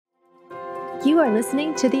You are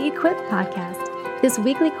listening to the Equip Podcast. This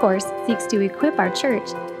weekly course seeks to equip our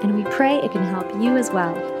church, and we pray it can help you as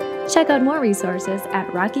well. Check out more resources at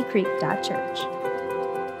rockycreek.church.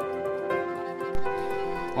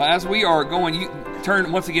 Well, as we are going, you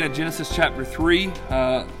turn once again to Genesis chapter 3.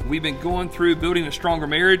 We've been going through building a stronger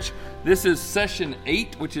marriage. This is session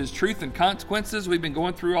 8, which is truth and consequences. We've been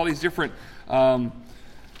going through all these different kind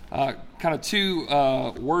of two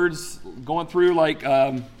words going through, like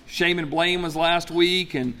shame and blame was last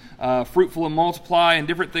week, and fruitful and multiply, and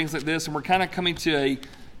different things like this. And we're kind of coming to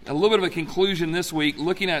a little bit of a conclusion this week,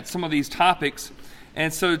 looking at some of these topics.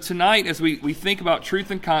 And so tonight, as we think about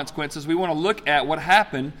truth and consequences, we want to look at what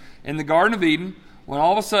happened in the Garden of Eden when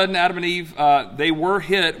all of a sudden Adam and Eve, they were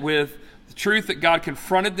hit with the truth that God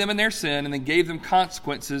confronted them in their sin and then gave them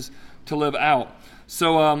consequences to live out.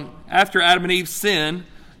 So after Adam and Eve sinned,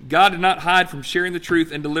 God did not hide from sharing the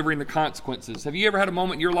truth and delivering the consequences. Have you ever had a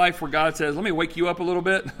moment in your life where God says, let me wake you up a little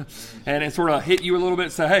bit and it sort of hit you a little bit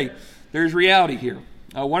and say, hey, there's reality here.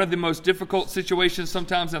 One of the most difficult situations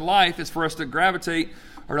sometimes in life is for us to gravitate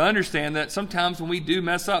or to understand that sometimes when we do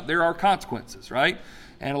mess up, there are consequences, right?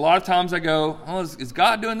 And a lot of times I go, oh, is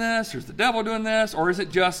God doing this? Or is the devil doing this? Or is it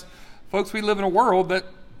just, folks, we live in a world that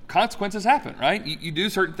consequences happen, right? You do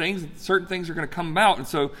certain things are going to come about. And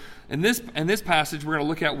so in this passage, we're going to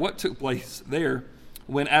look at what took place there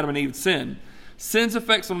when Adam and Eve sinned. Sin's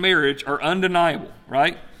effects on marriage are undeniable,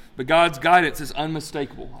 right? But God's guidance is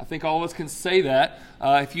unmistakable. I think all of us can say that.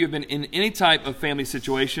 If you have been in any type of family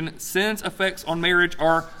situation, sin's effects on marriage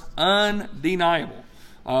are undeniable.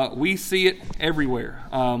 We see it everywhere.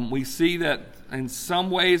 We see that in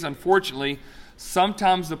some ways, unfortunately,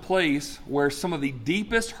 sometimes the place where some of the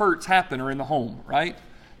deepest hurts happen are in the home, right?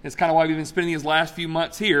 It's kind of why we've been spending these last few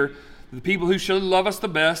months here. The people who should love us the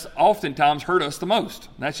best oftentimes hurt us the most.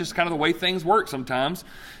 That's just kind of the way things work sometimes.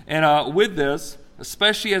 And with this,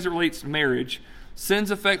 especially as it relates to marriage, sin's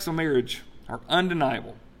effects on marriage are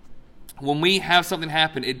undeniable. When we have something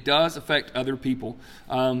happen, it does affect other people.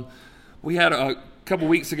 We had a couple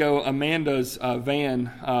weeks ago, Amanda's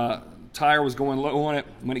van tire was going low on it.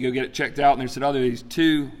 Went to go get it checked out, and they said, oh, there's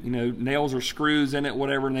two, nails or screws in it,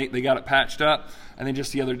 whatever, and they got it patched up. And then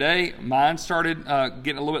just the other day, mine started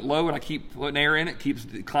getting a little bit low, and I keep putting air in it, keeps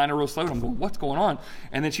declining real slow. And I'm going, what's going on?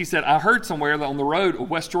 And then she said, I heard somewhere that on the road,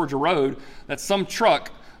 West Georgia Road, that some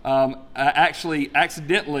truck actually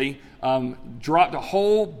accidentally dropped a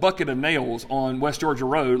whole bucket of nails on West Georgia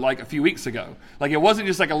Road like a few weeks ago. Like, it wasn't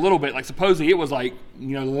just like a little bit. Like, supposedly it was like,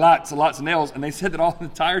 lots of nails. And they said that all the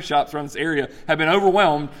tire shops around this area have been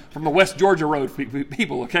overwhelmed from the West Georgia Road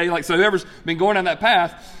people, okay? Like, so whoever's been going down that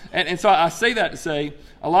path. And so I say that to say,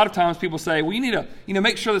 a lot of times people say, well, you need to,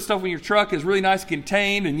 make sure the stuff in your truck is really nice and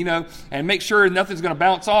contained, and, and make sure nothing's going to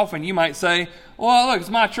bounce off. And you might say, well, look, it's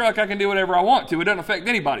my truck. I can do whatever I want to. It doesn't affect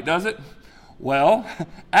anybody, does it? Well,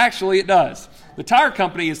 actually it does. The tire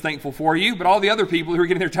company is thankful for you, but all the other people who are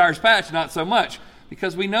getting their tires patched, not so much,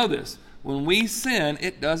 because we know this. When we sin,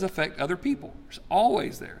 it does affect other people. It's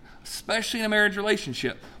always there, especially in a marriage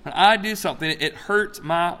relationship. When I do something, it hurts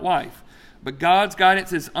my wife. But God's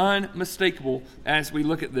guidance is unmistakable as we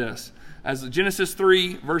look at this. As Genesis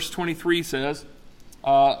 3, verse 23 says,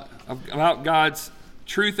 about God's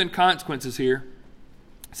truth and consequences here,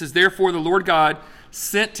 it says, therefore the Lord God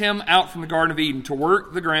sent him out from the Garden of Eden to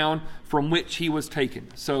work the ground from which he was taken.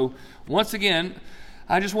 So once again,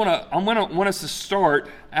 I want us to start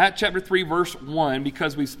at chapter 3, verse 1,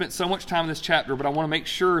 because we've spent so much time in this chapter, but I want to make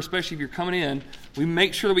sure, especially if you're coming in, we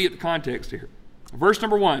make sure that we get the context here. Verse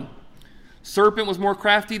number 1, serpent was more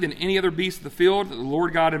crafty than any other beast of the field that the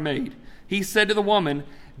Lord God had made. He said to the woman,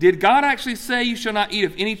 did God actually say you shall not eat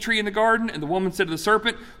of any tree in the garden? And the woman said to the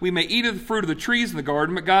serpent, we may eat of the fruit of the trees in the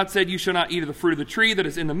garden, but God said you shall not eat of the fruit of the tree that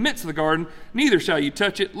is in the midst of the garden, neither shall you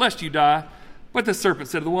touch it, lest you die. But the serpent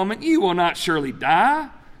said to the woman, you will not surely die.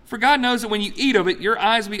 For God knows that when you eat of it, your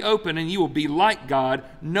eyes will be open, and you will be like God,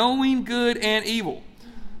 knowing good and evil.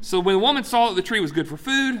 So when the woman saw that the tree was good for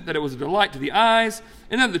food, that it was a delight to the eyes,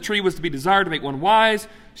 and that the tree was to be desired to make one wise,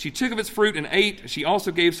 she took of its fruit and ate. She also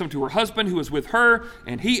gave some to her husband who was with her,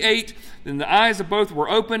 and he ate. Then the eyes of both were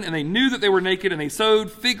open, and they knew that they were naked, and they sewed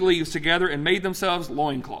fig leaves together and made themselves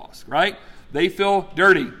loincloths, right? They feel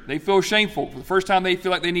dirty. They feel shameful. For the first time, they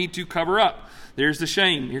feel like they need to cover up. There's the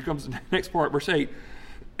shame. Here comes the next part, verse 8.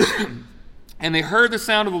 And they heard the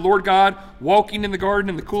sound of the Lord God walking in the garden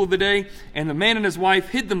in the cool of the day, and the man and his wife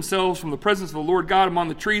hid themselves from the presence of the Lord God among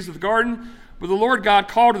the trees of the garden. But the Lord God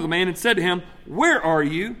called to the man and said to him, where are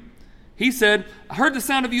you? He said, I heard the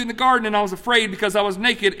sound of you in the garden, and I was afraid because I was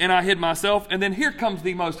naked, and I hid myself. And then here comes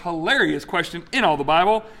the most hilarious question in all the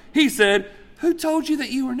Bible. He said, who told you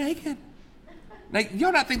that you were naked? Now,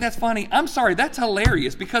 y'all not think that's funny? I'm sorry, that's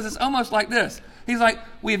hilarious because it's almost like this. He's like,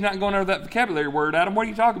 we have not gone over that vocabulary word, Adam. What are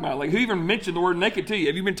you talking about? Like, who even mentioned the word naked to you?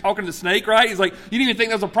 Have you been talking to the snake, right? He's like, you didn't even think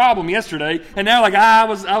that was a problem yesterday. And now, like, I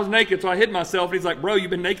was naked, so I hid myself. And he's like, bro, you've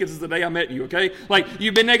been naked since the day I met you, okay? Like,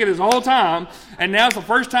 you've been naked this whole time. And now it's the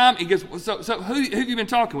first time. He goes, so who have you been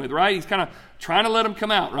talking with, right? He's kind of trying to let him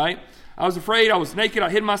come out, right? I was afraid. I was naked. I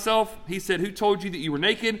hid myself. He said, who told you that you were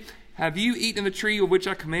naked? Have you eaten the tree of which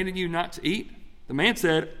I commanded you not to eat? The man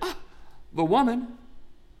said, the woman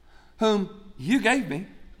whom you gave me.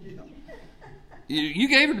 You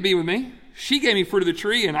gave her to be with me. She gave me fruit of the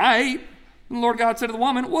tree, and I ate. And the Lord God said to the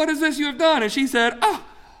woman, what is this you have done? And she said,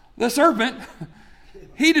 the serpent.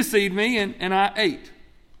 He deceived me, and I ate.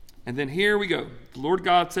 And then here we go. The Lord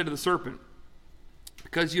God said to the serpent,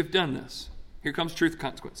 because you have done this, here comes truth and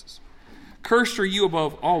consequences. Cursed are you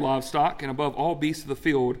above all livestock and above all beasts of the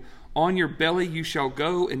field. On your belly you shall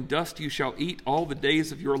go, and dust you shall eat all the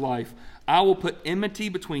days of your life. I will put enmity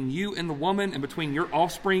between you and the woman, and between your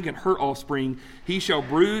offspring and her offspring. He shall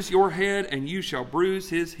bruise your head, and you shall bruise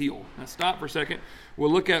his heel. Now stop for a second.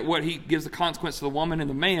 We'll look at what he gives the consequence to the woman and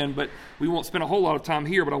the man, but we won't spend a whole lot of time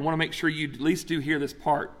here, but I want to make sure you at least do hear this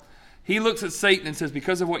part. He looks at Satan and says,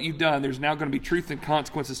 because of what you've done, there's now going to be truth and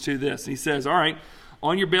consequences to this. And he says, all right,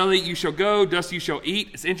 on your belly you shall go, dust you shall eat.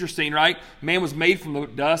 It's interesting, right? Man was made from the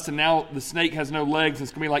dust, and now the snake has no legs. It's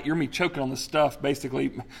going to be like you're going to be choking on the stuff,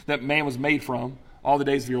 basically, that man was made from all the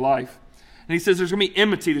days of your life. And he says there's going to be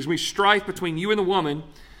enmity. There's going to be strife between you and the woman.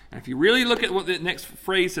 And if you really look at what the next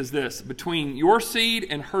phrase says this, between your seed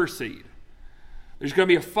and her seed. There's going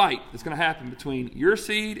to be a fight that's going to happen between your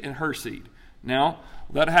seed and her seed. Now,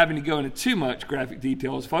 without having to go into too much graphic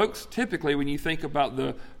details, folks, typically when you think about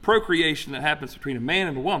the procreation that happens between a man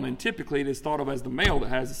and a woman, typically it is thought of as the male that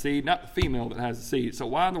has the seed, not the female that has the seed. So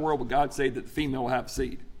why in the world would God say that the female will have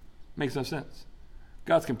seed? Makes no sense.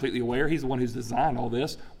 God's completely aware. He's the one who's designed all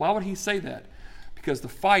this. Why would he say that? Because the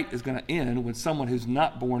fight is going to end when someone who's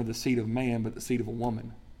not born of the seed of man but the seed of a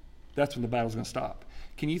woman. That's when the battle's going to stop.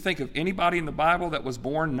 Can you think of anybody in the Bible that was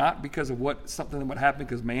born not because of something that would happen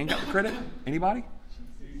because man got the credit? Anybody?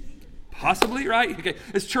 Possibly, right? Okay,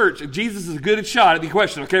 it's church. Jesus is a good shot at the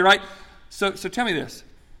question, okay, right? So tell me this.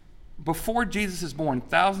 Before Jesus is born,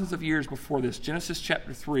 thousands of years before this, Genesis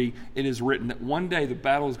chapter 3, it is written that one day the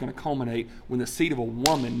battle is going to culminate when the seed of a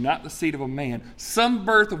woman, not the seed of a man, some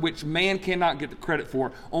birth of which man cannot get the credit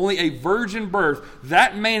for, only a virgin birth,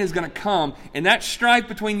 that man is going to come, and that strife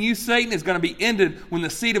between you, Satan, is going to be ended when the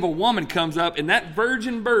seed of a woman comes up, and that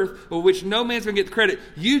virgin birth of which no man's going to get the credit,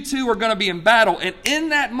 you two are going to be in battle, and in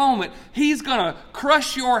that moment, he's going to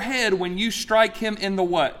crush your head when you strike him in the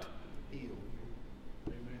what?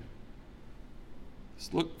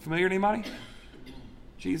 Look familiar to anybody?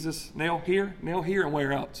 Jesus, nail here, and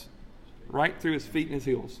where else? Right through his feet and his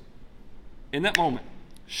heels. In that moment,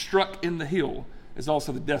 struck in the heel is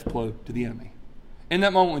also the death blow to the enemy. In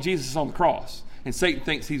that moment when Jesus is on the cross and Satan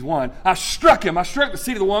thinks he's won, I struck him. I struck the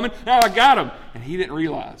seed of the woman. Now I got him. And he didn't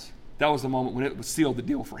realize that was the moment when it was sealed the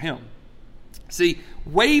deal for him. See,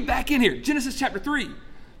 way back in here, Genesis chapter 3,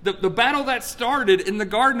 the battle that started in the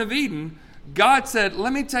Garden of Eden, God said,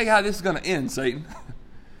 let me tell you how this is going to end, Satan.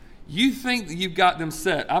 You think that you've got them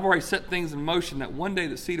set. I've already set things in motion that one day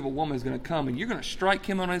the seed of a woman is going to come and you're going to strike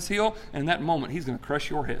him on his heel, and in that moment he's going to crush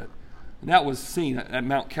your head. And that was seen at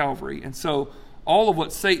Mount Calvary. And so all of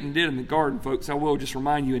what Satan did in the garden, folks, I will just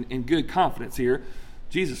remind you in good confidence here,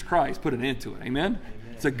 Jesus Christ put an end to it. Amen?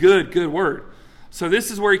 It's a good word. So this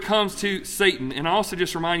is where he comes to Satan. And I also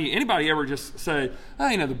just remind you, anybody ever just say,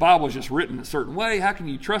 oh, the Bible is just written a certain way. How can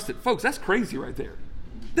you trust it? Folks, that's crazy right there.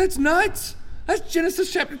 That's nuts. That's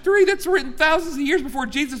Genesis chapter 3. That's written thousands of years before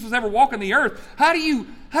Jesus was ever walking the earth. How do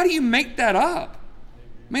you make that up?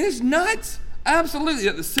 I mean, it's nuts. Absolutely.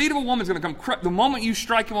 The seed of a woman is going to come. The moment you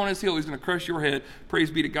strike him on his heel, he's going to crush your head.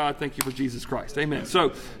 Praise be to God. Thank you for Jesus Christ. Amen.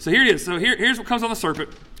 So here it is. So here's what comes on the serpent.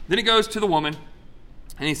 Then it goes to the woman.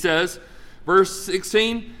 And he says, verse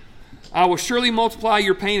 16, I will surely multiply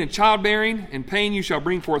your pain in childbearing. In pain you shall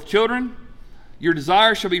bring forth children. Your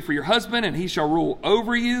desire shall be for your husband, and he shall rule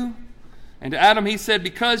over you. And to Adam he said,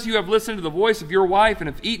 because you have listened to the voice of your wife and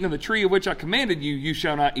have eaten of the tree of which I commanded you, you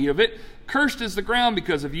shall not eat of it. Cursed is the ground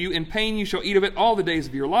because of you. In pain you shall eat of it all the days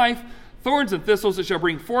of your life. Thorns and thistles it shall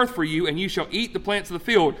bring forth for you, and you shall eat the plants of the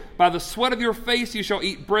field. By the sweat of your face you shall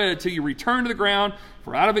eat bread till you return to the ground.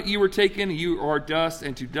 For out of it you were taken, you are dust,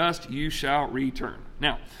 and to dust you shall return.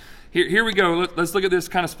 Now, Here we go. Let's look at this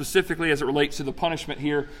kind of specifically as it relates to the punishment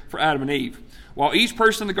here for Adam and Eve. While each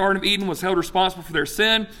person in the Garden of Eden was held responsible for their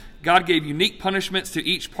sin, God gave unique punishments to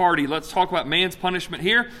each party. Let's talk about man's punishment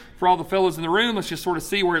here. For all the fellows in the room, let's just sort of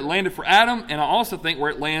see where it landed for Adam, and I also think where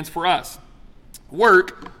it lands for us.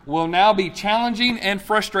 Work will now be challenging and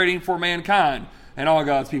frustrating for mankind. And all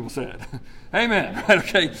God's people said, amen. Right,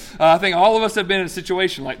 okay. I think all of us have been in a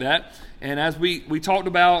situation like that. And as we talked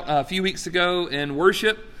about a few weeks ago in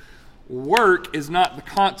worship, work is not the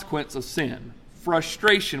consequence of sin.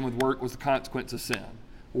 Frustration with work was the consequence of sin.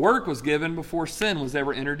 Work was given before sin was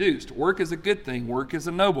ever introduced. Work is a good thing. Work is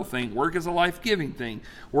a noble thing. Work is a life-giving thing.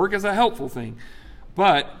 Work is a helpful thing.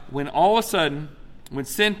 But when all of a sudden, when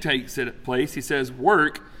sin takes its place, he says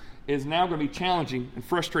work is now going to be challenging and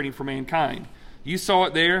frustrating for mankind. You saw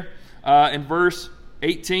it there in verse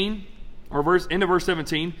 18, or into verse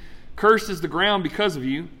 17. Cursed is the ground because of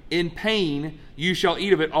you. In pain you shall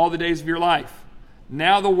eat of it all the days of your life.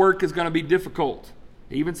 Now the work is going to be difficult.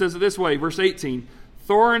 He even says it this way, verse 18.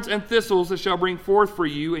 Thorns and thistles it shall bring forth for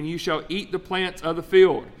you, and you shall eat the plants of the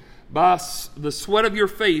field. By the sweat of your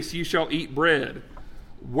face you shall eat bread.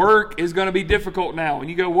 Work is going to be difficult now. And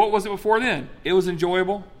you go, what was it before then? It was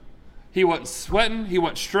enjoyable. He wasn't sweating. He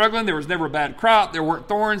wasn't struggling. There was never a bad crop. There weren't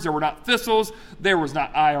thorns. There were not thistles. There was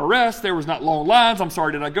not IRS. There was not long lines. I'm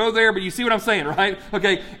sorry, did I go there? But you see what I'm saying, right?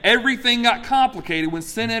 Okay, everything got complicated when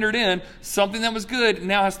sin entered in. Something that was good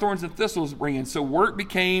now has thorns and thistles bringing. So work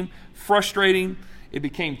became frustrating. It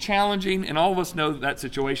became challenging. And all of us know that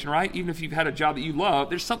situation, right? Even if you've had a job that you love,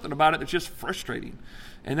 there's something about it that's just frustrating.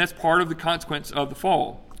 And that's part of the consequence of the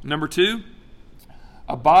fall. Number 2,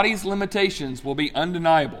 a body's limitations will be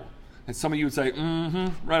undeniable. And some of you would say,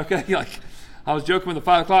 right, okay. Like, I was joking with the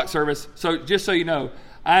 5 o'clock service. So just so you know,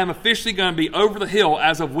 I am officially going to be over the hill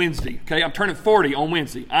as of Wednesday. Okay, I'm turning 40 on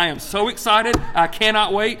Wednesday. I am so excited. I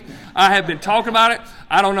cannot wait. I have been talking about it.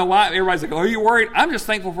 I don't know why. Everybody's like, oh, are you worried? I'm just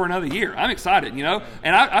thankful for another year. I'm excited, you know.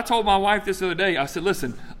 And I told my wife this the other day. I said,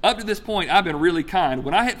 listen, up to this point, I've been really kind.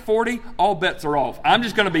 When I hit 40, all bets are off. I'm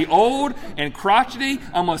just going to be old and crotchety.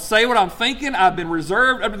 I'm going to say what I'm thinking. I've been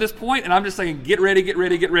reserved up to this point, and I'm just saying, get ready, get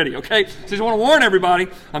ready, get ready, okay? So I just want to warn everybody,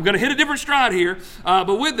 I'm going to hit a different stride here.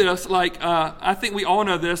 But with this, I think we all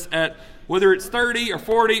know this, at whether it's 30 or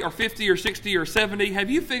 40 or 50 or 60 or 70, have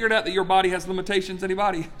you figured out that your body has limitations,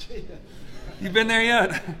 anybody? You've been there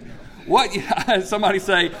yet? What? Somebody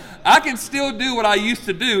say, I can still do what I used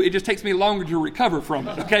to do. It just takes me longer to recover from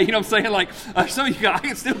it. Okay, you know what I'm saying? Like some of you guys, I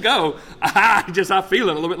can still go. I feel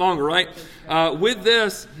it a little bit longer, right? With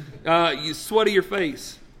this, you sweat of your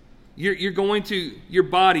face. Your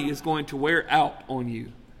body is going to wear out on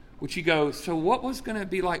you. Which you go, so what was going to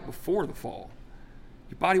be like before the fall?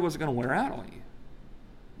 Your body wasn't going to wear out on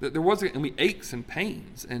you. There wasn't going to be aches and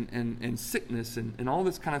pains and sickness and all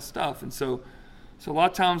this kind of stuff. And so a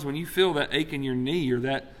lot of times when you feel that ache in your knee or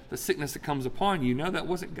the sickness that comes upon you, that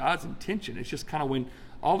wasn't God's intention. It's just kind of when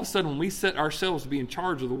all of a sudden when we set ourselves to be in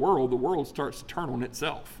charge of the world starts to turn on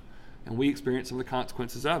itself. And we experience some of the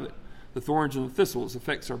consequences of it. The thorns and the thistles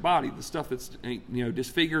affects our body. The stuff that's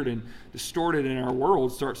disfigured and distorted in our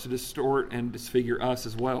world starts to distort and disfigure us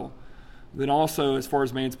as well. Then also, as far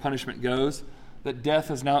as man's punishment goes, that death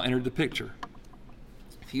has now entered the picture.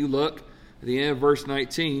 If you look at the end of verse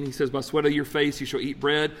 19, he says, by sweat of your face you shall eat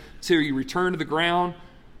bread till you return to the ground.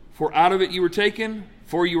 For out of it you were taken,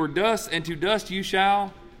 for you are dust, and to dust you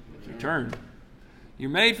shall return. You're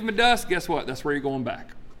made from the dust, guess what? That's where you're going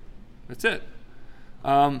back. That's it.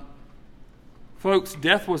 Folks,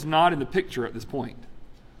 death was not in the picture at this point.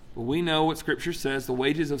 But we know what Scripture says, the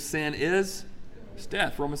wages of sin is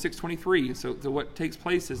death, Romans 6:23. So what takes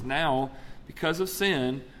place is now, because of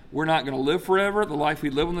sin, we're not going to live forever. The life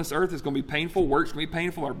we live on this earth is going to be painful. Work's going to be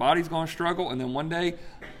painful. Our body's going to struggle. And then one day,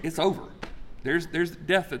 it's over. There's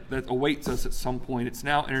death that awaits us at some point. It's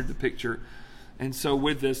now entered the picture. And so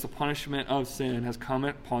with this, the punishment of sin has come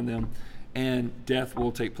upon them, and death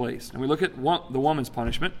will take place. And we look at the woman's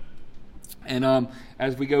punishment. And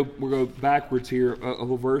as we'll go backwards here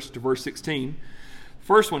of a verse to verse 16.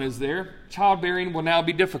 First one is there, childbearing will now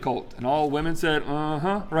be difficult. And all women said,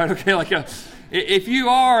 right, okay, if you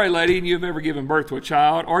are a lady and you have ever given birth to a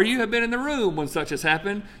child, or you have been in the room when such has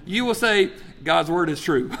happened, you will say, God's word is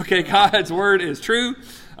true. Okay, God's word is true.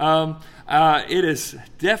 It is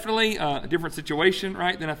definitely a different situation,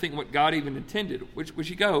 right, than I think what God even intended. Which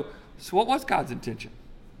you go, so what was God's intention?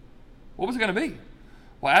 What was it going to be?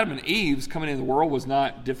 Well, Adam and Eve's coming into the world was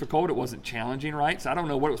not difficult. It wasn't challenging, right? So I don't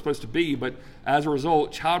know what it was supposed to be, but as a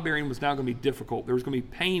result, childbearing was now going to be difficult. There was going to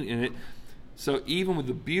be pain in it. So even with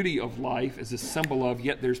the beauty of life as a symbol of,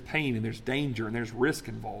 yet there's pain and there's danger and there's risk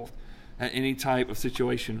involved. at any type of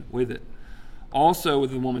situation with it. Also,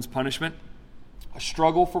 with the woman's punishment, a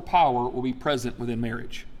struggle for power will be present within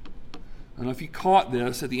marriage. I don't know if you caught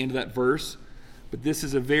this at the end of that verse, but this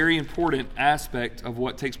is a very important aspect of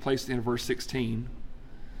what takes place at the end of verse 16.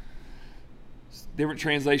 Different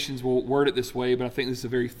translations will word it this way, but I think this is a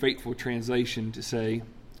very faithful translation to say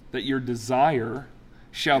that your desire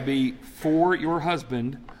shall be for your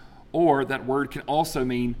husband, or that word can also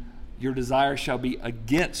mean your desire shall be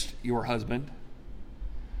against your husband,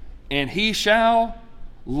 and he shall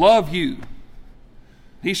love you.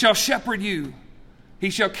 He shall shepherd you. He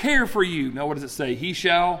shall care for you. Now what does it say? He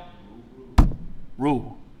shall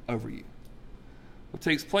rule over you. What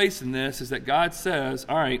takes place in this is that God says,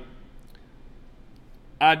 all right,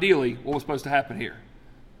 ideally, what was supposed to happen here?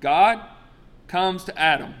 God comes to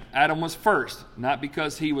Adam. Adam was first, not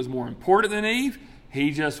because he was more important than Eve.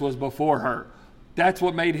 He just was before her. That's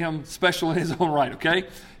what made him special in his own right, okay?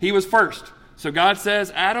 He was first. So God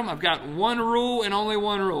says, Adam, I've got one rule and only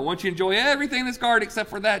one rule. I want you to enjoy everything in this garden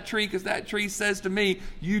except for that tree, because that tree says to me,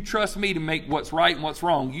 you trust me to make what's right and what's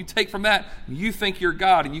wrong. You take from that, you think you're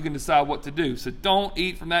God, and you can decide what to do. So don't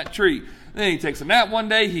eat from that tree. Then he takes a nap one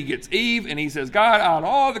day, he gets Eve, and he says, God, out of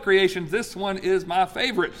all the creations, this one is my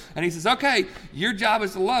favorite. And he says, okay, your job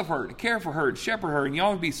is to love her, to care for her, to shepherd her, and you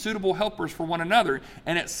all be suitable helpers for one another.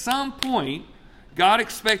 And at some point, God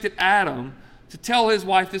expected Adam to tell his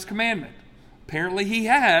wife this commandment. Apparently he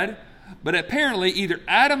had, but apparently either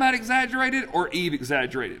Adam had exaggerated or Eve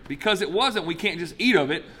exaggerated. Because it wasn't, we can't just eat of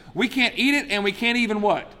it. We can't eat it, and we can't even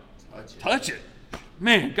what? Touch it.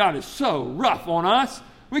 Man, God is so rough on us.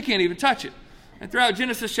 We can't even touch it. And throughout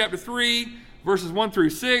Genesis chapter 3, verses 1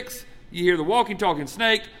 through 6, you hear the walking, talking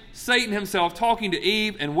snake, Satan himself talking to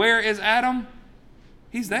Eve. And where is Adam?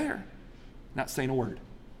 He's there. Not saying a word.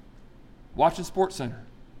 Watching SportsCenter.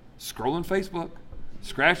 Scrolling Facebook.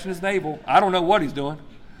 Scratching his navel. I don't know what he's doing.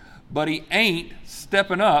 But he ain't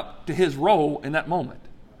stepping up to his role in that moment.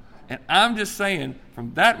 And I'm just saying,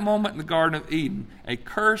 from that moment in the Garden of Eden, a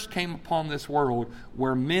curse came upon this world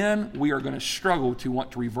where men, we are going to struggle to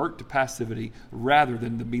want to revert to passivity rather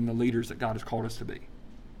than to being the leaders that God has called us to be.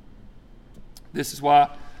 This is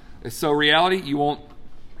why it's so reality. You won't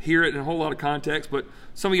hear it in a whole lot of context, but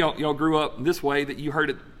some of y'all grew up this way that you heard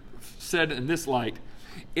it said in this light.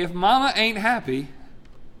 If mama ain't happy,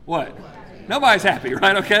 what? Nobody's happy,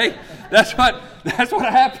 right? Okay? That's what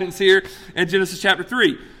happens here in Genesis chapter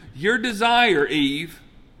 3. Your desire, Eve,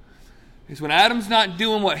 is when Adam's not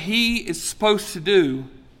doing what he is supposed to do,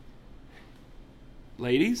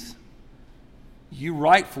 ladies, you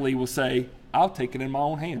rightfully will say, I'll take it in my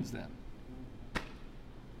own hands then.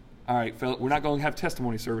 All right, fellas, we're not going to have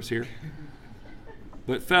testimony service here.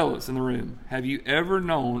 But fellas in the room, have you ever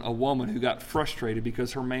known a woman who got frustrated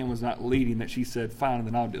because her man was not leading, that she said, fine,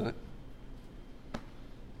 then I'll do it?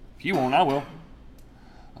 If you won't, I will.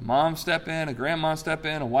 A mom step in, a grandma step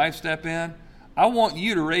in, a wife step in. I want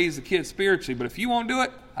you to raise the kids spiritually, but if you won't do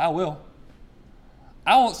it, I will.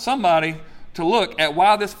 I want somebody to look at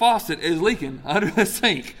why this faucet is leaking under the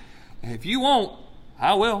sink. And if you won't,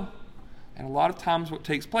 I will. And a lot of times what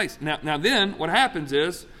takes place. Now then, what happens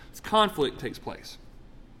is conflict takes place.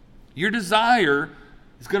 Your desire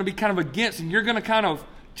is going to be kind of against, and you're going to kind of,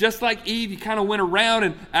 just like Eve, you kind of went around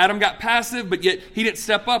and Adam got passive, but yet he didn't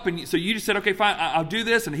step up. And so you just said, okay, fine, I'll do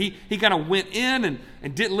this. And he kind of went in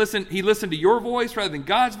and didn't listen. He listened to your voice rather than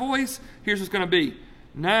God's voice. Here's what's going to be.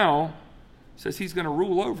 Now, it says he's going to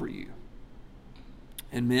rule over you.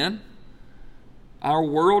 And men, our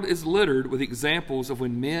world is littered with examples of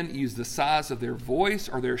when men use the size of their voice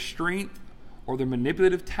or their strength or their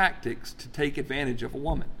manipulative tactics to take advantage of a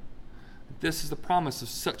woman. This is the promise of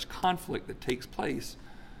such conflict that takes place.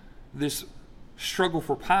 This struggle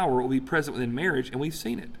for power will be present within marriage, and we've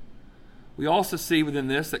seen it. We also see within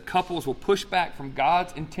this that couples will push back from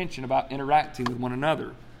God's intention about interacting with one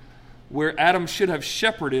another. Where Adam should have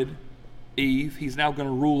shepherded Eve, he's now going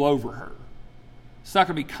to rule over her. It's not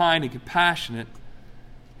going to be kind and compassionate.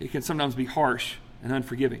 It can sometimes be harsh and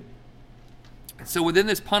unforgiving. And so within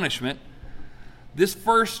this punishment, this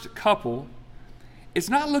first couple, it's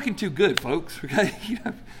not looking too good, folks. Okay?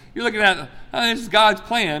 You're looking at, this is God's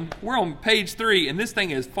plan. We're on page 3, and this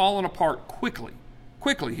thing is falling apart quickly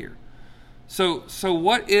here. So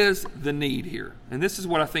what is the need here? And this is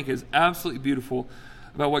what I think is absolutely beautiful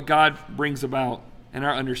about what God brings about in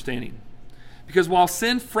our understanding. Because while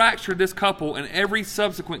sin fractured this couple and every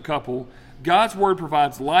subsequent couple, God's word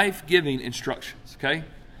provides life-giving instructions. Okay?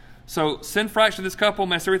 So sin fractured this couple,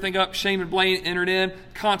 messed everything up, shame and blame entered in,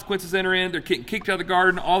 consequences enter in, they're getting kicked out of the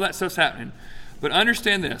garden, all that stuff's happening. But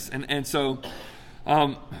understand this, and so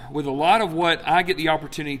with a lot of what I get the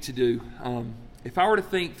opportunity to do, if I were to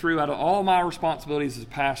think through out of all my responsibilities as a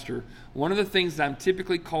pastor, one of the things that I'm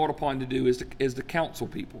typically called upon to do is to counsel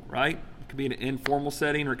people, right? It can be in an informal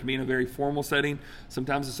setting or it can be in a very formal setting.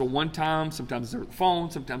 Sometimes it's a one-time, sometimes it's over the phone,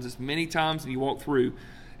 sometimes it's many times, and you walk through.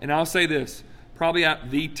 And I'll say this, probably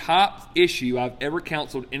the top issue I've ever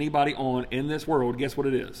counseled anybody on in this world, guess what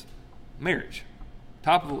it is? Marriage.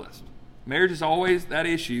 Top of the list. Marriage is always that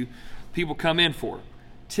issue people come in for.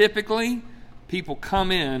 Typically, people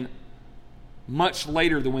come in much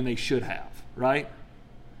later than when they should have, right?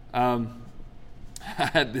 I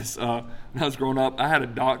had this, when I was growing up, I had a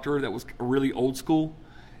doctor that was really old school,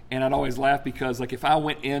 and I'd always laugh because, like, if I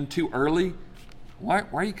went in too early, why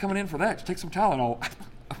are you coming in for that? Just take some Tylenol.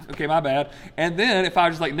 Okay, my bad. And then if I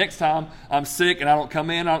was just like, next time I'm sick and I don't come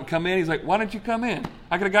in, he's like, why don't you come in?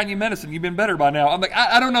 I could have gotten you medicine. You've been better by now. I'm like,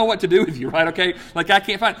 I don't know what to do with you, right? Okay, like I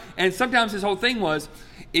can't find. And sometimes his whole thing was,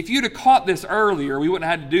 if you'd have caught this earlier, we wouldn't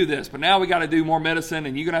have had to do this. But now we got to do more medicine,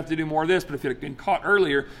 and you're going to have to do more of this. But if it had been caught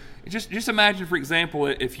earlier, just imagine, for example,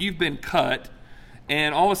 if you've been cut,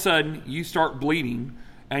 and all of a sudden you start bleeding,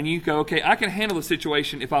 and you go, okay, I can handle the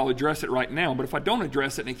situation if I'll address it right now. But if I don't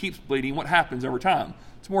address it and it keeps bleeding, what happens over time?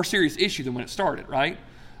 It's a more serious issue than when it started, right?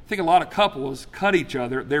 I think a lot of couples cut each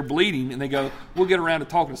other, they're bleeding, and they go, we'll get around to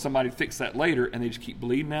talking to somebody to fix that later, and they just keep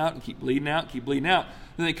bleeding out and keep bleeding out and keep bleeding out.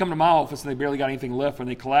 Then they come to my office and they barely got anything left, and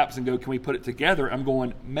they collapse and go, can we put it together? I'm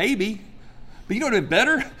going, maybe. But you know what would have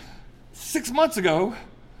been better? 6 months ago,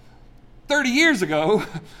 30 years ago,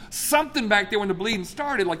 something back there when the bleeding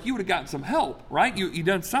started, like you would have gotten some help, right? You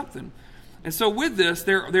done something. And so with this,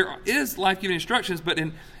 there is life-giving instructions, but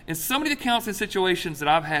in so many of the counseling situations that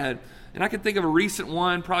I've had, and I can think of a recent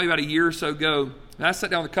one probably about a year or so ago, and I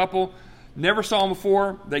sat down with a couple, never saw them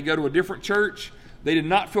before, they go to a different church, they did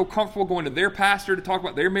not feel comfortable going to their pastor to talk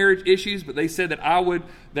about their marriage issues, but they said that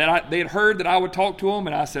they had heard that I would talk to them,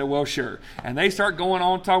 and I said, well, sure. And they start going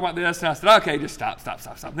on talking about this, and I said, okay, just stop.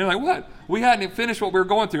 And they're like, what? We hadn't finished what we were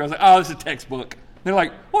going through. I was like, oh, this is a textbook. They're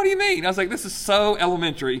like, what do you mean? I was like, this is so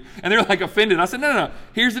elementary. And they're like offended. I said, no.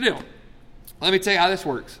 Here's the deal. Let me tell you how this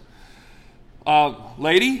works.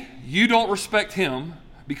 Lady, you don't respect him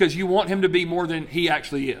because you want him to be more than he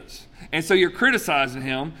actually is. And so you're criticizing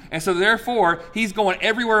him. And so therefore, he's going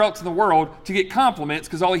everywhere else in the world to get compliments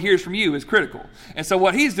because all he hears from you is critical. And so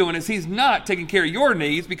what he's doing is he's not taking care of your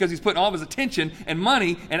needs because he's putting all of his attention and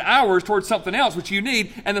money and hours towards something else, which you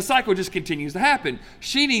need. And the cycle just continues to happen.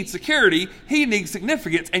 She needs security. He needs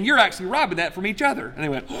significance. And you're actually robbing that from each other. And they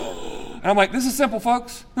went, oh. And I'm like, this is simple,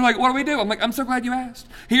 folks. They're like, what do we do? I'm like, I'm so glad you asked.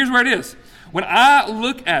 Here's where it is. When I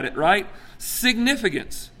look at it, right,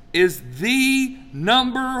 significance is the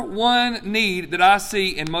number one need that I see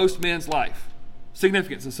in most men's life.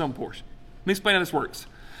 Significance in some portion. Let me explain how this works.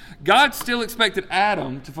 God still expected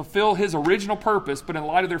Adam to fulfill his original purpose, but in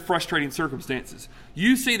light of their frustrating circumstances.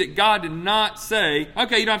 You see that God did not say,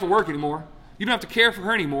 okay, you don't have to work anymore. You don't have to care for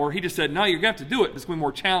her anymore. He just said, no, you're going to have to do it. It's going to be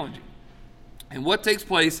more challenging. And what takes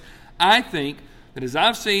place, I think, that as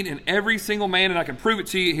I've seen in every single man, and I can prove it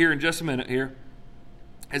to you here in just a minute here,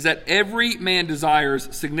 is that every man desires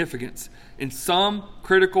significance in some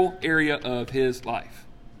critical area of his life.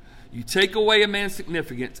 You take away a man's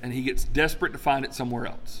significance and he gets desperate to find it somewhere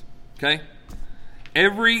else. Okay?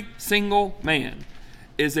 Every single man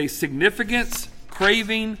is a significance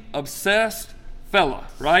craving, obsessed fella,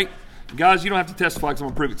 right? Guys, you don't have to testify because I'm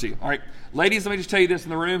going to prove it to you. All right? Ladies, let me just tell you this in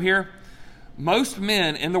the room here. Most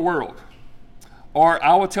men in the world or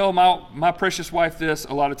I will tell my precious wife this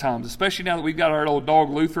a lot of times, especially now that we've got our little dog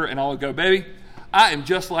Luther, and I'll go, baby, I am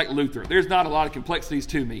just like Luther. There's not a lot of complexities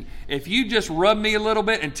to me. If you just rub me a little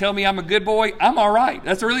bit and tell me I'm a good boy, I'm all right.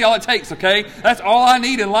 That's really all it takes, okay? That's all I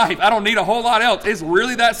need in life. I don't need a whole lot else. It's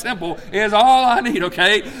really that simple. It's all I need,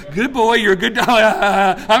 okay? Good boy, you're a good dog.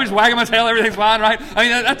 I'm just wagging my tail, everything's fine, right? I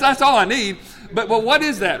mean, that's all I need. But what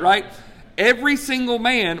is that, right? Every single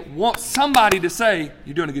man wants somebody to say,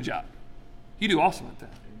 you're doing a good job. You do awesome at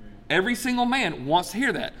that. Every single man wants to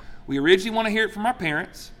hear that. We originally want to hear it from our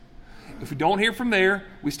parents. If we don't hear from there,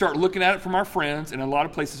 we start looking at it from our friends, and in a lot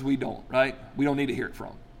of places we don't, right? We don't need to hear it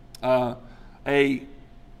from. A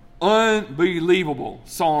unbelievable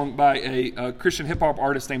song by a Christian hip-hop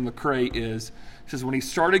artist named Lecrae says when he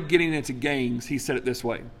started getting into gangs, he said it this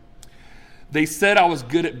way. They said I was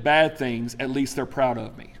good at bad things, at least they're proud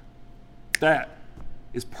of me. That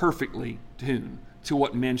is perfectly tuned to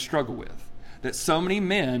what men struggle with. That so many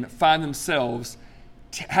men find themselves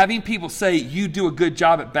having people say, you do a good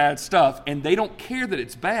job at bad stuff, and they don't care that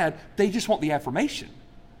it's bad. They just want the affirmation.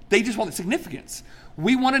 They just want the significance.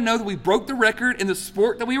 We want to know that we broke the record in the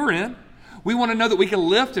sport that we were in. We want to know that we can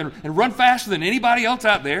lift and run faster than anybody else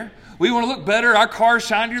out there. We want to look better. Our car's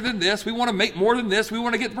shinier than this. We want to make more than this. We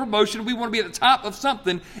want to get the promotion. We want to be at the top of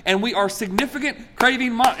something. And we are significant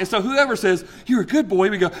craving money. And so whoever says, you're a good boy,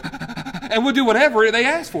 we go, and we'll do whatever they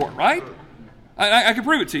ask for, right? I can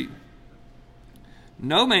prove it to you.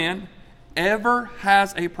 No man ever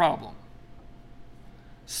has a problem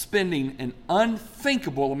spending an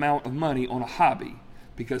unthinkable amount of money on a hobby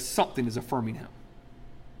because something is affirming him.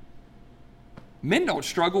 Men don't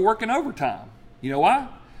struggle working overtime. You know why?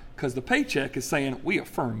 Because the paycheck is saying, we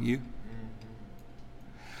affirm you.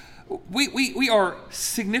 We are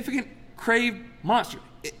significant craved monsters.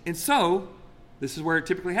 And so, this is where it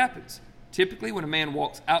typically happens. Typically, when a man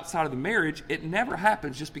walks outside of the marriage, it never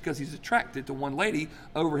happens just because he's attracted to one lady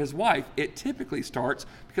over his wife. It typically starts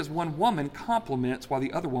because one woman compliments while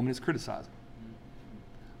the other woman is criticizing.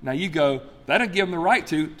 Now you go, that doesn't give him the right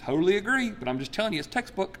to. Totally agree, but I'm just telling you, it's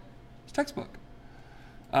textbook. It's textbook.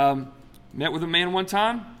 Met with a man one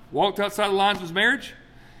time, walked outside the lines of his marriage,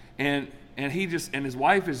 and his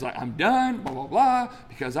wife is like, I'm done, blah, blah, blah,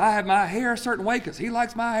 because I have my hair a certain way because he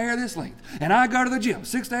likes my hair this length. And I go to the gym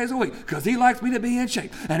 6 days a week because he likes me to be in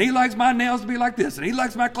shape. And he likes my nails to be like this. And he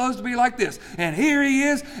likes my clothes to be like this. And here he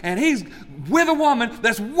is, and he's with a woman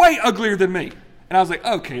that's way uglier than me. And I was like,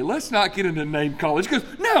 okay, let's not get into name calling. She goes,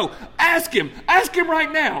 no, ask him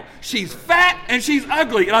right now. She's fat and she's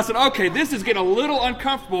ugly. And I said, okay, this is getting a little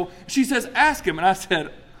uncomfortable. She says, ask him. And I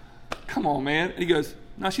said, come on, man. And he goes,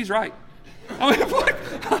 no, she's right. I mean,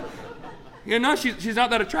 what? You know, she's not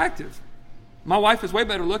that attractive. My wife is way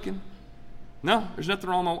better looking. No, there's nothing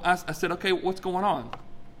wrong. I said, okay, what's going on?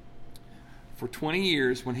 For 20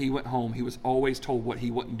 years, when he went home, he was always told what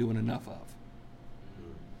he wasn't doing enough of.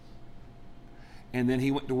 And then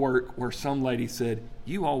he went to work where some lady said,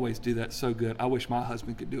 you always do that so good. I wish my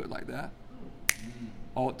husband could do it like that.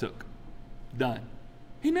 All it took. Done.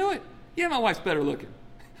 He knew it. Yeah, my wife's better looking.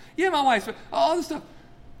 Yeah, my wife's better. All this stuff.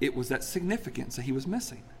 It was that significance that he was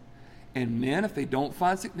missing. And men, if they don't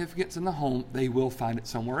find significance in the home, they will find it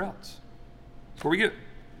somewhere else. That's where we get it.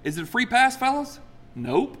 Is it a free pass, fellas?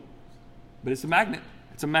 Nope. But it's a magnet.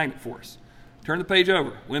 It's a magnet for us. Turn the page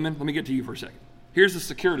over. Women, let me get to you for a second. Here's the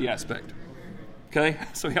security aspect. Okay,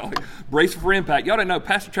 so y'all brace for impact. Y'all didn't know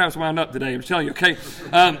Pastor Travis wound up today. I'm just telling you, okay.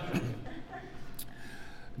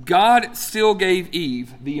 God still gave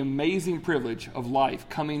Eve the amazing privilege of life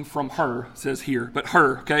coming from her, says here, but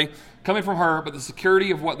her, okay? Coming from her, but the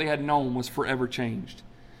security of what they had known was forever changed.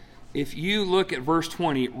 If you look at verse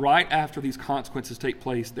 20, right after these consequences take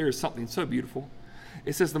place, there is something so beautiful.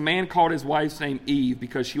 It says, the man called his wife's name Eve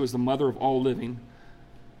because she was the mother of all living.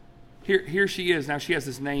 Here she is. Now she has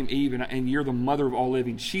this name Eve, and you're the mother of all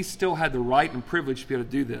living. She still had the right and privilege to be able to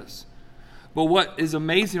do this. But what is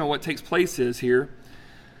amazing on what takes place is here,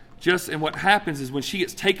 and what happens is when she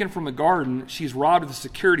gets taken from the garden, she's robbed of the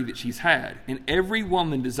security that she's had. And every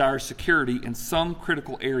woman desires security in some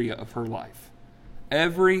critical area of her life.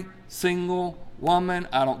 Every single woman,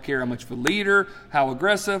 I don't care how much of a leader, how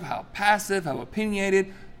aggressive, how passive, how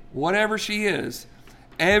opinionated, whatever she is,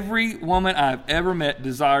 every woman I've ever met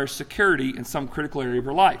desires security in some critical area of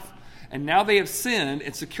her life. And now they have sinned,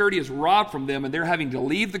 and security is robbed from them, and they're having to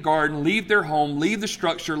leave the garden, leave their home, leave the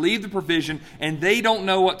structure, leave the provision, and they don't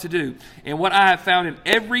know what to do. And what I have found in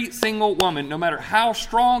every single woman, no matter how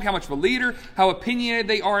strong, how much of a leader, how opinionated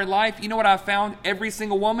they are in life, you know what I've found? Every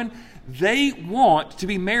single woman, they want to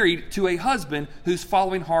be married to a husband who's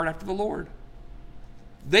following hard after the Lord.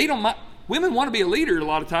 They don't mind. Women want to be a leader a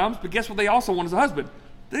lot of times, but guess what they also want as a husband?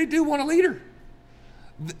 They do want a leader.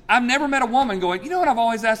 I've never met a woman going, you know what I've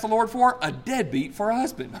always asked the Lord for? A deadbeat for a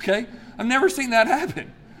husband, okay? I've never seen that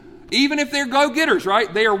happen. Even if they're go-getters,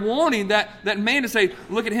 right? They are wanting that man to say,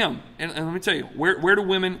 look at him. And let me tell you, where do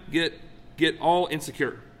women get all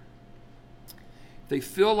insecure? They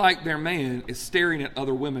feel like their man is staring at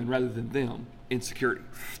other women rather than them. Insecurity.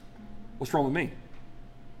 What's wrong with me?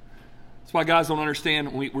 That's why guys don't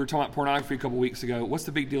understand. We were talking about pornography a couple weeks ago. What's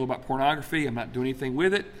the big deal about pornography? I'm not doing anything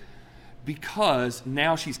with it. Because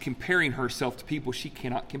now she's comparing herself to people she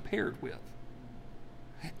cannot compare with.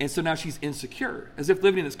 And so now she's insecure, as if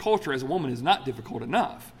living in this culture as a woman is not difficult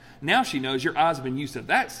enough. Now she knows your eyes have been used to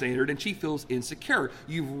that standard, and she feels insecure.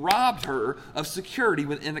 You've robbed her of security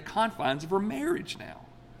within the confines of her marriage now.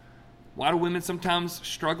 Why do women sometimes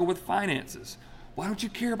struggle with finances? Why don't you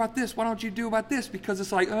care about this? Why don't you do about this? Because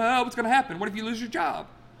it's like, oh, what's going to happen? What if you lose your job?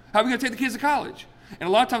 How are we going to take the kids to college? And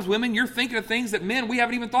a lot of times, women, you're thinking of things that men, we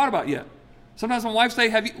haven't even thought about yet. Sometimes my wife say,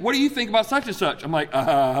 what do you think about such and such? I'm like,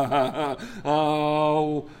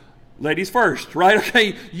 oh, ladies first, right?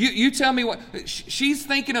 Okay, you tell me what. She's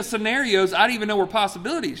thinking of scenarios I don't even know were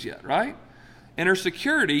possibilities yet, right? And her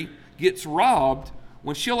security gets robbed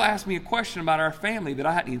when she'll ask me a question about our family that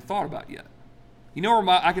I hadn't even thought about yet. You know where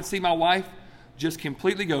I can see my wife just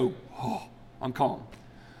completely go, oh, I'm calm.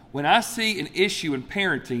 When I see an issue in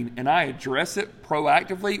parenting and I address it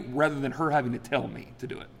proactively rather than her having to tell me to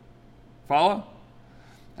do it. Follow?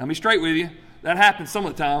 I'll be straight with you. That happens some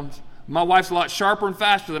of the times. My wife's a lot sharper and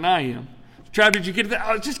faster than I am. Trav, did you get to that?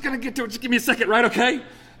 I was just going to get to it. Just give me a second, right? Okay?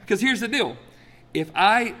 Because here's the deal.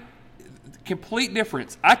 Complete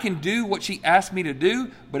difference. I can do what she asked me to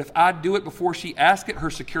do, but if I do it before she asks it, her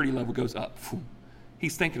security level goes up.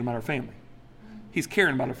 He's thinking about our family. He's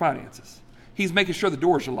caring about our finances. He's making sure the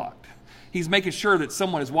doors are locked. He's making sure that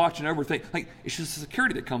someone is watching over things. Like, it's just the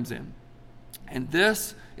security that comes in. And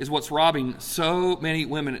this is what's robbing so many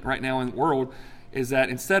women right now in the world, is that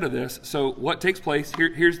instead of this, so what takes place,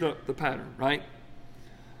 here's the pattern, right?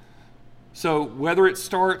 So whether it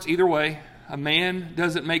starts either way, a man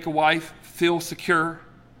doesn't make a wife feel secure,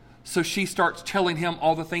 so she starts telling him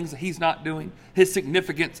all the things that he's not doing. His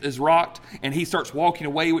significance is rocked, and he starts walking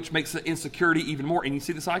away, which makes the insecurity even more. And you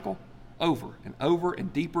see the cycle? Over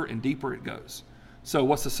and deeper it goes. So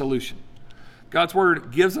what's the solution? God's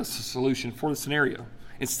Word gives us a solution for the scenario.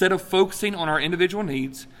 Instead of focusing on our individual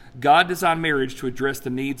needs, God designed marriage to address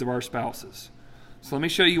the needs of our spouses. So let me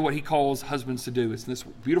show you what he calls husbands to do. It's this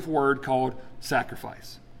beautiful word called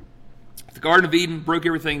sacrifice. The Garden of Eden broke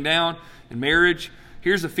everything down in marriage.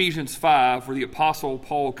 Here's Ephesians 5, where the Apostle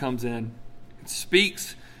Paul comes in and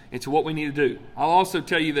speaks into what we need to do. I'll also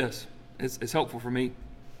tell you this. It's helpful for me.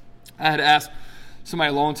 I had asked somebody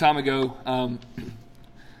a long time ago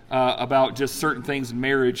about just certain things in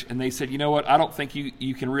marriage, and they said, you know what, I don't think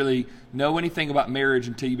you can really know anything about marriage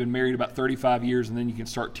until you've been married about 35 years, and then you can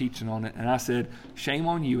start teaching on it. And I said, shame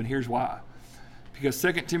on you, and here's why. Because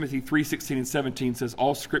 2 Timothy 3:16 and 17 says,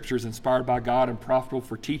 all Scripture is inspired by God and profitable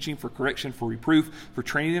for teaching, for correction, for reproof, for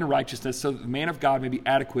training in righteousness, so that the man of God may be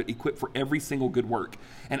adequate, equipped for every single good work.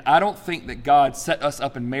 And I don't think that God set us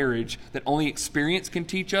up in marriage that only experience can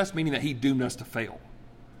teach us, meaning that he doomed us to fail.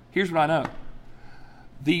 Here's what I know.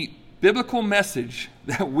 The biblical message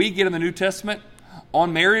that we get in the New Testament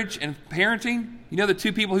on marriage and parenting, you know the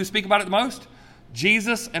two people who speak about it the most?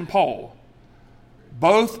 Jesus and Paul.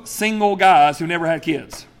 Both single guys who never had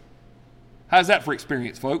kids. How's that for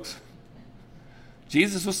experience, folks?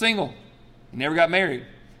 Jesus was single. He never got married.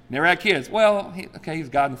 Never had kids. Well, he's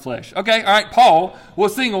God in the flesh. Okay, all right, Paul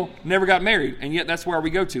was single, never got married, and yet that's where we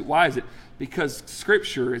go to. Why is it? Because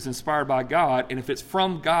Scripture is inspired by God, and if it's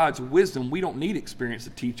from God's wisdom, we don't need experience to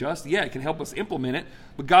teach us. Yeah, it can help us implement it,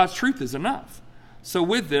 but God's truth is enough. So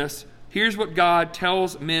with this, here's what God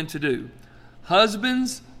tells men to do.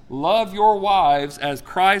 Husbands, love your wives as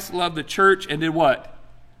Christ loved the church and did what?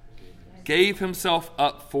 Gave himself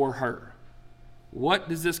up for her. What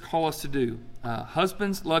does this call us to do?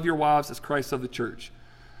 Husbands, love your wives as Christ loved the church.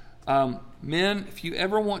 Men, if you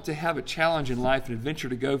ever want to have a challenge in life, an adventure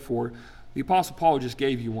to go for, the Apostle Paul just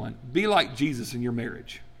gave you one. Be like Jesus in your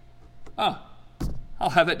marriage. I'll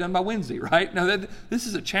have that done by Wednesday, right? Now, this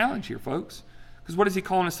is a challenge here, folks. Because what is he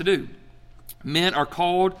calling us to do? Men are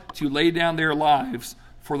called to lay down their lives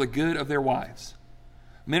for the good of their wives.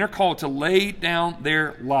 Men are called to lay down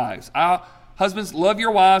their lives. Husbands, love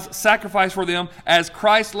your wives, sacrifice for them as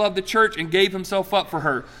Christ loved the church and gave himself up for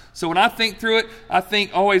her. So when I think through it, I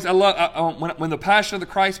think always, when the Passion of the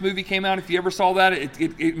Christ movie came out, if you ever saw that,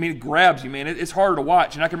 it grabs you, man. It's harder to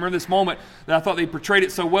watch. And I can remember this moment that I thought they portrayed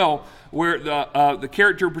it so well, where the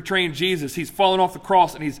character portraying Jesus, he's falling off the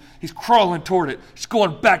cross and he's crawling toward it. He's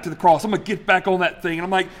going back to the cross. I'm going to get back on that thing. And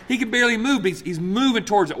I'm like, he can barely move, but he's moving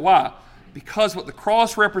towards it. Why? Because what the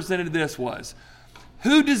cross represented this was,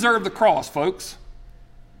 who deserved the cross, folks?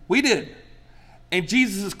 We did. And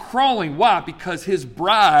Jesus is crawling. Why? Because his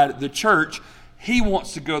bride, the church, he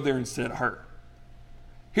wants to go there instead of her.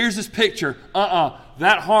 Here's this picture.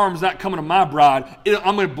 That harm's not coming to my bride.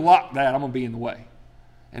 I'm going to block that. I'm going to be in the way.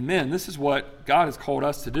 And men, this is what God has called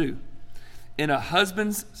us to do. In a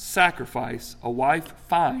husband's sacrifice, a wife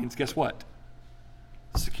finds, guess what?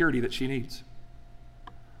 The security that she needs.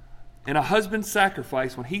 In a husband's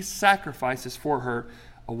sacrifice, when he sacrifices for her,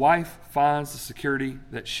 a wife finds the security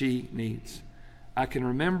that she needs. I can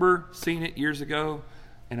remember seeing it years ago,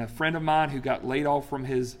 and a friend of mine who got laid off from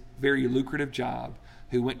his very lucrative job,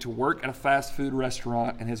 who went to work at a fast food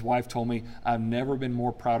restaurant, and his wife told me, I've never been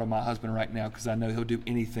more proud of my husband right now because I know he'll do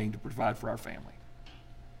anything to provide for our family.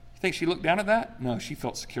 You think she looked down at that? No, she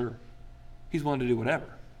felt secure. He's willing to do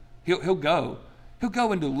whatever. He'll go. He'll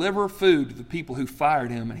go and deliver food to the people who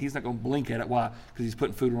fired him, and he's not going to blink at it. Why? Because he's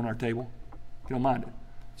putting food on our table. He don't mind it.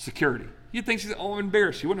 Security. You'd think she's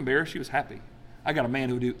embarrassed. She wasn't embarrassed. She was happy. I got a man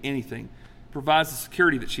who would do anything. provides the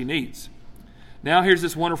security that she needs. Now here's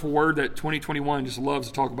this wonderful word that 2021 just loves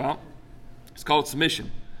to talk about. It's called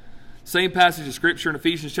submission. Same passage of Scripture in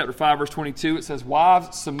Ephesians chapter 5, verse 22. It says,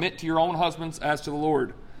 "Wives, submit to your own husbands as to the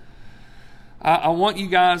Lord." I want you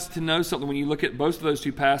guys to know something when you look at both of those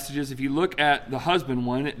two passages. If you look at the husband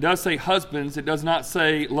one, it does say husbands. It does not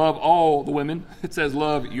say love all the women. It says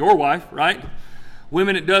love your wife, right?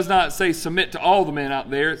 Women, it does not say submit to all the men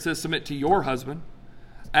out there. It says submit to your husband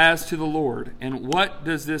as to the Lord. And what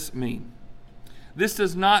does this mean? This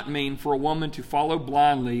does not mean for a woman to follow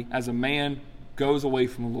blindly as a man goes away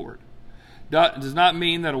from the Lord. It does not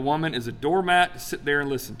mean that a woman is a doormat to sit there and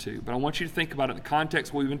listen to. But I want you to think about it in the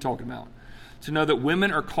context of what we've been talking about. To know that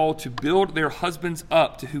women are called to build their husbands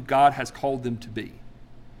up to who God has called them to be.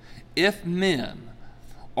 If men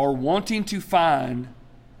are wanting to find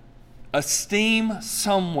esteem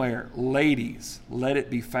somewhere, ladies, let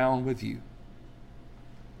it be found with you.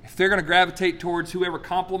 If they're going to gravitate towards whoever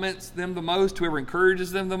compliments them the most, whoever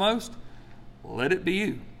encourages them the most, let it be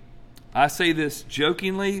you. I say this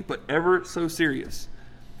jokingly, but ever so serious.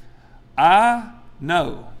 I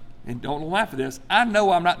know, and don't laugh at this, I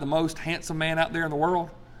know I'm not the most handsome man out there in the world,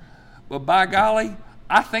 but by golly,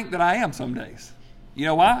 I think that I am some days. You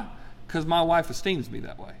know why? Because my wife esteems me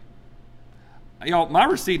that way. My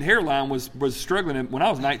receding hairline was struggling when I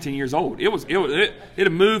was 19 years old. It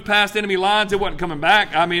had moved past enemy lines. It wasn't coming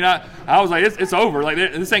back. I mean, I was like, it's over. Like,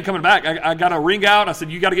 this ain't coming back. I got a ring out. I said,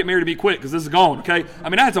 you got to get married to be quick because this is gone, okay? I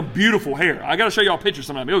mean, I had some beautiful hair. I got to show y'all pictures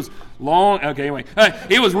sometime. It was long. Okay, anyway.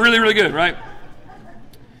 It was really, really good, right?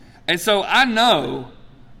 And so I know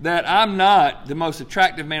that I'm not the most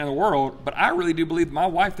attractive man in the world, but I really do believe that my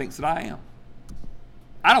wife thinks that I am.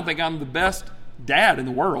 I don't think I'm the best dad in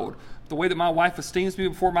the world. The way that my wife esteems me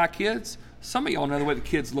before my kids, some of y'all know the way the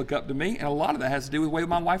kids look up to me, and a lot of that has to do with the way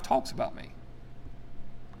my wife talks about me.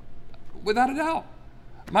 Without a doubt.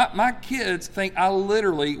 My kids think I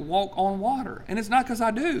literally walk on water, and it's not because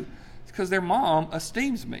I do. It's because their mom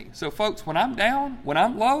esteems me. So folks, when I'm down, when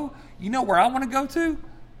I'm low, you know where I want to go to?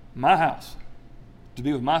 My house, to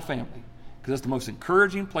be with my family, because that's the most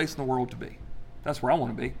encouraging place in the world to be. That's where I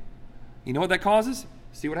want to be. You know what that causes?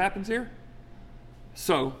 See what happens here?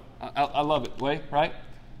 So, I love it, right?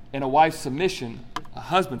 In a wife's submission, a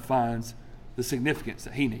husband finds the significance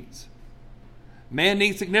that he needs. Man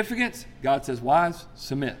needs significance. God says, wives,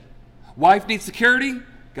 submit. Wife needs security.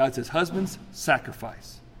 God says, husbands,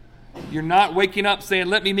 sacrifice. You're not waking up saying,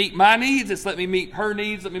 let me meet my needs. It's let me meet her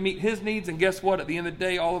needs. Let me meet his needs. And guess what? At the end of the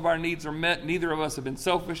day, all of our needs are met. Neither of us have been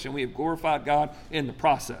selfish, and we have glorified God in the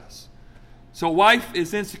process. So a wife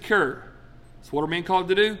is insecure. So what are men called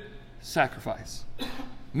to do? Sacrifice.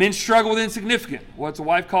 Men struggle with insignificant. What's a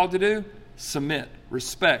wife called to do? Submit,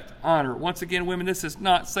 respect, honor. Once again, women, this is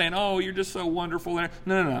not saying, oh, you're just so wonderful.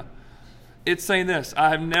 No. It's saying this.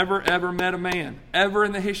 I have never, ever met a man, ever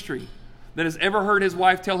in the history, that has ever heard his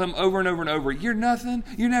wife tell him over and over and over, you're nothing,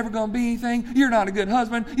 you're never going to be anything, you're not a good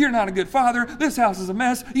husband, you're not a good father, this house is a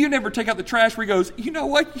mess, you never take out the trash, where he goes, you know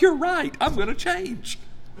what, you're right, I'm going to change.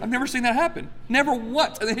 I've never seen that happen. Never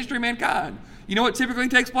once in the history of mankind. You know what typically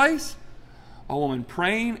takes place? A woman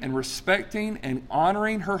praying and respecting and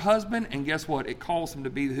honoring her husband, and guess what? It calls him to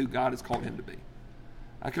be who God has called him to be.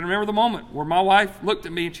 I can remember the moment where my wife looked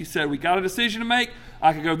at me and she said, we got a decision to make.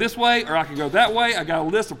 I could go this way or I could go that way. I got a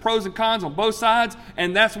list of pros and cons on both sides,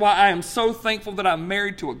 and that's why I am so thankful that I'm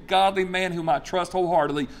married to a godly man whom I trust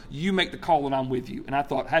wholeheartedly. You make the call and I'm with you. And I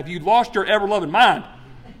thought, have you lost your ever-loving mind?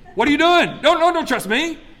 What are you doing? Don't trust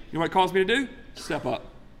me. You know what it calls me to do? Step up.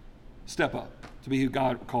 Step up to be who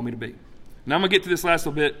God called me to be. Now I'm going to get to this last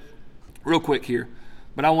little bit real quick here,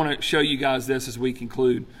 but I want to show you guys this as we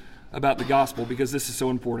conclude about the gospel, because this is so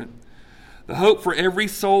important. The hope for every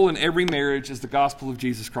soul and every marriage is the gospel of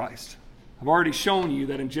Jesus Christ. I've already shown you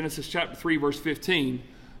that in Genesis chapter 3, verse 15,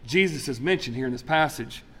 Jesus is mentioned here in this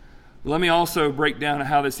passage. But let me also break down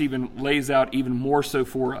how this even lays out even more so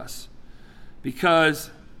for us. Because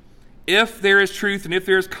if there is truth and if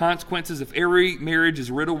there is consequences, if every marriage is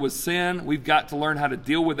riddled with sin, we've got to learn how to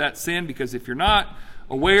deal with that sin, because if you're not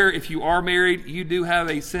aware, if you are married, you do have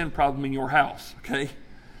a sin problem in your house, okay?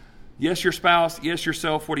 Yes, your spouse. Yes,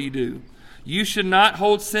 yourself. What do? You should not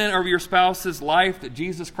hold sin over your spouse's life that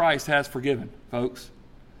Jesus Christ has forgiven, folks.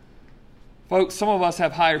 Folks, some of us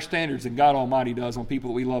have higher standards than God Almighty does on people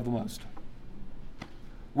that we love the most.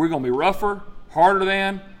 We're going to be rougher, harder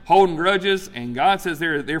than, holding grudges, and God says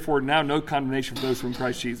therefore now no condemnation for those who are in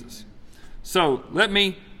Christ Jesus. So let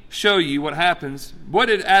me show you what happens. What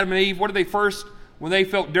did Adam and Eve, what did they first, when they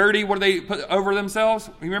felt dirty, what did they put over themselves?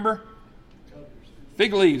 Remember?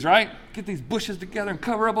 Fig leaves, right? Get these bushes together and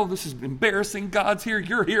cover up. Oh, this is embarrassing. God's here.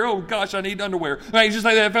 You're here. Oh, gosh, I need underwear. Right? It's just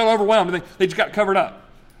like they felt overwhelmed and they just got covered up.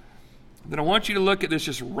 Then I want you to look at this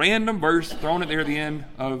just random verse thrown at there at the end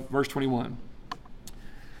of verse 21.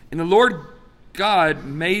 And the Lord God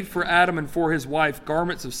made for Adam and for his wife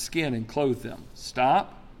garments of skin and clothed them.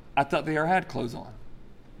 Stop. I thought they already had clothes on.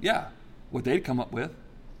 Yeah, what they'd come up with.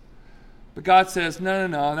 But God says, no,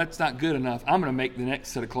 that's not good enough. I'm going to make the next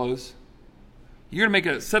set of clothes. You're going to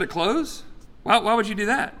make a set of clothes? Why would you do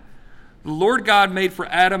that? The Lord God made for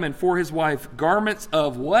Adam and for his wife garments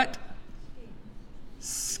of what?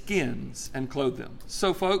 Skins, and clothed them.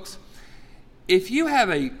 So, folks, if you have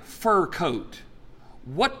a fur coat,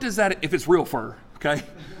 what does that, if it's real fur, okay,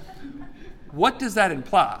 what does that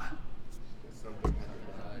imply?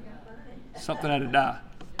 Something had to die.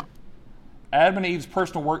 Adam and Eve's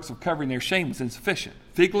personal works of covering their shame was insufficient.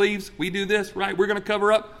 Fig leaves, we do this, right? We're going to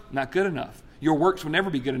cover up. Not good enough. Your works will never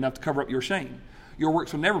be good enough to cover up your shame. Your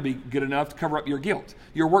works will never be good enough to cover up your guilt.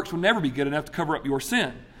 Your works will never be good enough to cover up your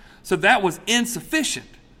sin. So that was insufficient.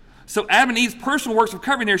 So Adam and Eve's personal works of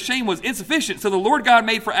covering their shame was insufficient. So the Lord God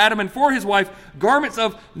made for Adam and for his wife garments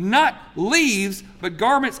of not leaves, but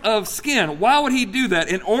garments of skin. Why would he do that?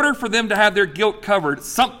 In order for them to have their guilt covered,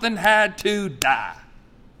 something had to die.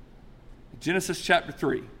 Genesis chapter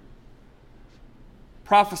 3,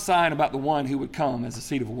 prophesying about the one who would come as the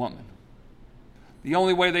seed of a woman. The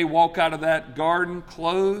only way they walk out of that garden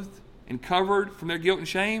clothed and covered from their guilt and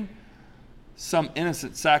shame, some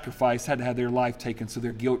innocent sacrifice had to have their life taken so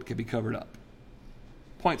their guilt could be covered up.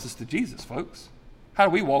 Points us to Jesus, folks. How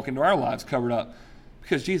do we walk into our lives covered up?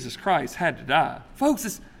 Because Jesus Christ had to die.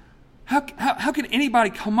 Folks, how can anybody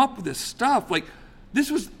come up with this stuff? Like, this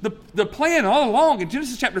was the plan all along. In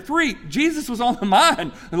Genesis chapter 3, Jesus was on the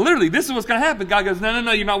mind. And literally, this is what's going to happen. God goes,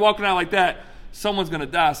 no, you're not walking out like that. Someone's going to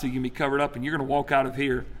die so you can be covered up, and you're going to walk out of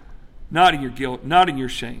here not in your guilt, not in your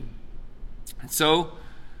shame. And so,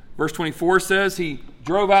 verse 24 says, he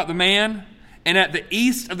drove out the man, and at the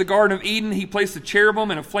east of the Garden of Eden, he placed a cherubim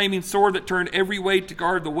and a flaming sword that turned every way to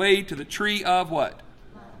guard the way to the tree of what?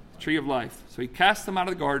 The tree of life. So he casts them out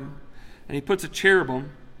of the garden, and he puts a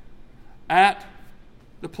cherubim at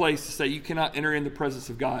the place to say you cannot enter in the presence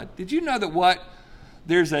of God. Did you know that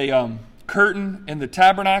there's a curtain in the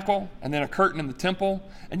tabernacle and then a curtain in the temple?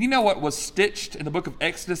 And you know what was stitched in the book of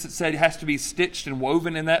Exodus? It said it has to be stitched and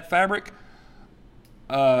woven in that fabric.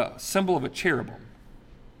 Symbol of a cherubim.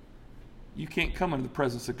 You can't come into the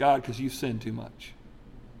presence of God because you've sinned too much.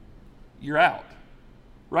 You're out.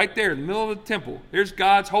 Right there in the middle of the temple. There's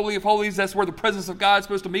God's Holy of Holies. That's where the presence of God is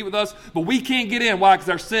supposed to meet with us. But we can't get in. Why? Because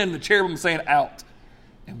our sin, the cherubim is saying out.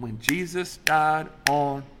 And when Jesus died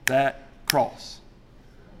on that cross,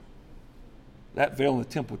 that veil in the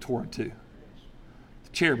temple tore in two. The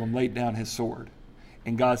cherubim laid down his sword.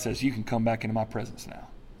 And God says, you can come back into my presence now.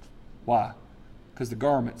 Why? Because the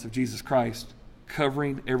garments of Jesus Christ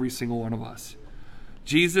covering every single one of us.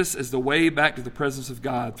 Jesus is the way back to the presence of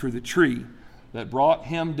God through the tree that brought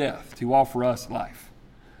him death to offer us life.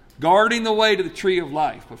 Guarding the way to the tree of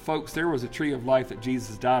life. But folks, there was a tree of life that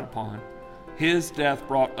Jesus died upon. His death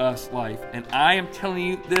brought us life. And I am telling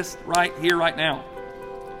you this right here, right now.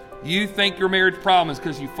 You think your marriage problem is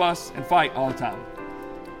because you fuss and fight all the time.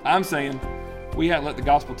 I'm saying we haven't let the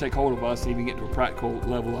gospel take hold of us and even get to a practical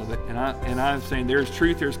level of it. And I'm saying there's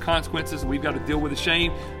truth, there's consequences. We've got to deal with the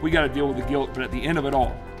shame. We got to deal with the guilt. But at the end of it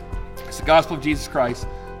all, it's the gospel of Jesus Christ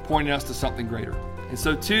pointing us to something greater. And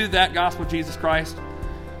so to that gospel of Jesus Christ,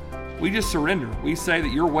 we just surrender. We say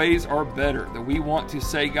that your ways are better, that we want to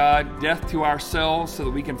say, God, death to ourselves so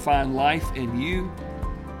that we can find life in you.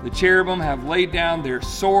 The cherubim have laid down their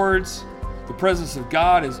swords. The presence of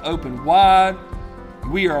God is open wide.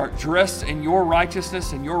 We are dressed in your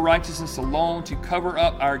righteousness and your righteousness alone to cover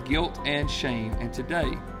up our guilt and shame. And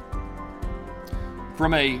today,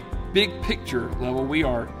 from a big picture level, we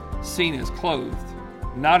are seen as clothed,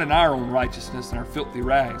 not in our own righteousness and our filthy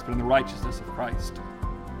rags, but in the righteousness of Christ.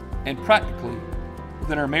 And practically,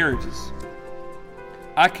 within our marriages,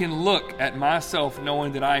 I can look at myself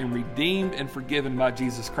knowing that I am redeemed and forgiven by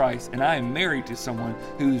Jesus Christ, and I am married to someone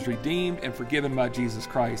who is redeemed and forgiven by Jesus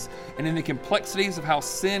Christ. And in the complexities of how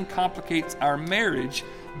sin complicates our marriage,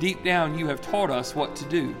 deep down you have taught us what to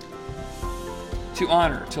do. To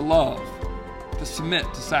honor, to love, to submit,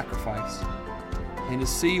 to sacrifice, and to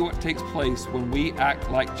see what takes place when we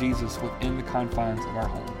act like Jesus within the confines of our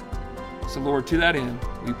home. So Lord, to that end,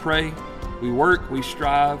 we pray, we work, we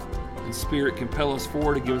strive, and Spirit compel us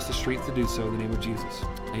forward to give us the strength to do so in the name of Jesus.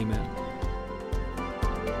 Amen.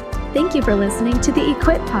 Thank you for listening to the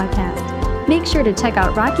Equip Podcast. Make sure to check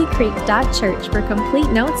out rockycreek.church for complete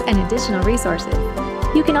notes and additional resources.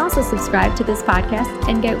 You can also subscribe to this podcast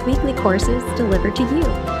and get weekly courses delivered to you.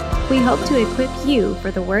 We hope to equip you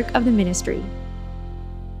for the work of the ministry.